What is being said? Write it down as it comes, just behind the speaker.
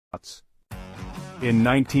In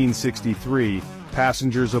 1963,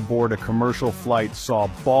 passengers aboard a commercial flight saw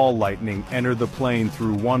ball lightning enter the plane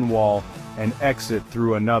through one wall and exit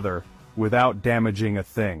through another, without damaging a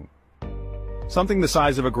thing. Something the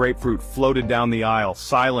size of a grapefruit floated down the aisle,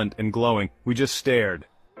 silent and glowing. We just stared.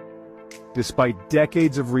 Despite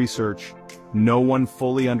decades of research, no one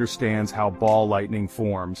fully understands how ball lightning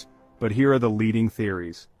forms, but here are the leading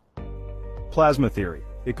theories. Plasma theory.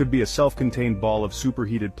 It could be a self-contained ball of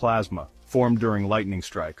superheated plasma, formed during lightning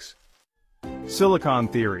strikes. Silicon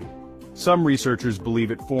theory. Some researchers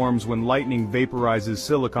believe it forms when lightning vaporizes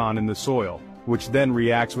silicon in the soil, which then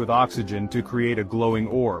reacts with oxygen to create a glowing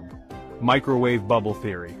orb. Microwave bubble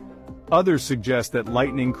theory. Others suggest that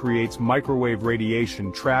lightning creates microwave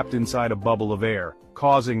radiation trapped inside a bubble of air,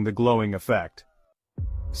 causing the glowing effect.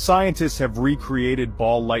 Scientists have recreated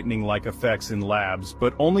ball lightning-like effects in labs,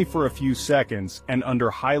 but only for a few seconds and under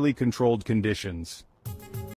highly controlled conditions.